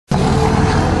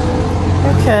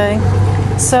Okay,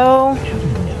 so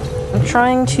I'm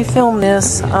trying to film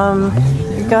this.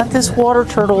 We got this water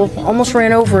turtle, almost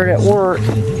ran over it at work.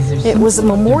 It was a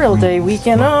Memorial Day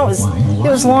weekend. Oh, it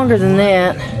was longer than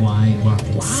that.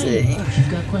 Let's see.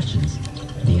 You've got questions.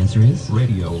 The answer is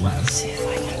Radio Lab. Let's see if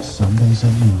I can.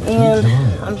 And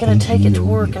I'm gonna take it to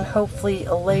work, and hopefully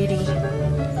a lady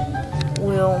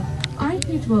will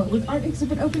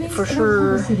for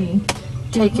sure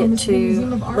take it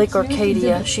to Lake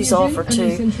Arcadia. She's offered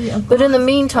to. But in the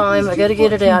meantime, I gotta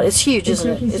get it out. It's huge, isn't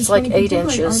it? It's like 8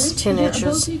 inches, 10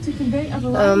 inches.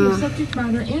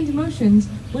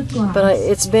 But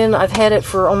I've had it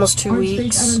for almost 2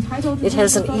 weeks. It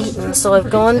hasn't eaten. So I've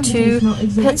gone to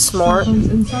Petsmart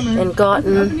and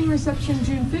gotten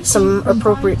some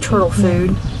appropriate turtle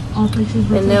food.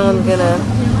 And now I'm gonna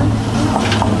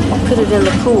put it in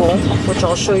the pool, which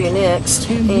I'll show you next,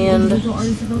 and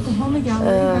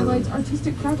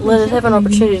let it have an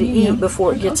opportunity to eat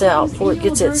before it gets out, before it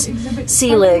gets its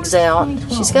sea legs out.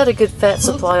 She's got a good fat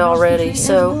supply already,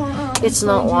 so it's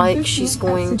not like she's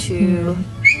going to...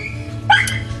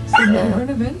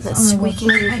 that squeaking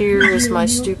you hear is my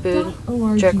stupid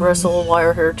Jack Russell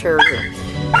wire hair terrier.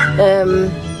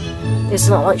 It's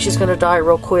not like she's going to die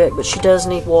real quick, but she does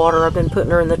need water. I've been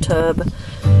putting her in the tub.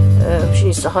 She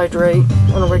needs to hydrate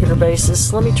on a regular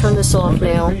basis. Let me turn this off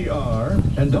now.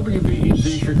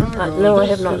 No, I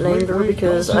have not named her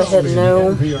because I had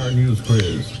no...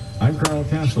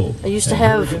 I used to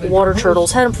have water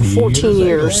turtles. Had them for 14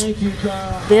 years.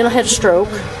 Then I had a stroke.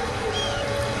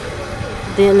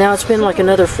 Then now it's been like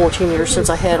another 14 years since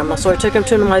I had them. So I took them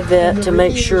to my vet to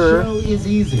make sure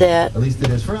that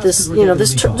this,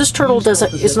 this turtle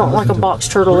doesn't. It's not like a box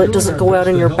turtle. It doesn't go out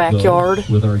in your backyard.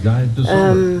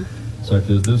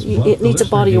 It needs a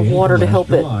body of water to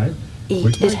help it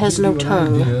eat. It has no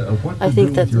tongue. I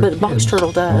think that, but box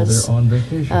turtle does.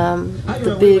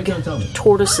 The big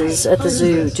tortoises at the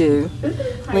zoo do.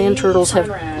 Land turtles have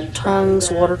tongues.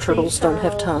 Water turtles don't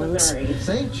have tongues.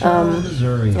 And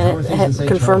it had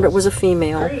confirmed it was a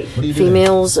female.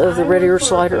 Females of the Redear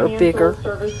slider are bigger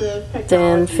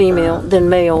than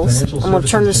males. I'm going to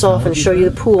turn this off and show you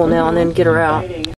the pool now, and then get her out.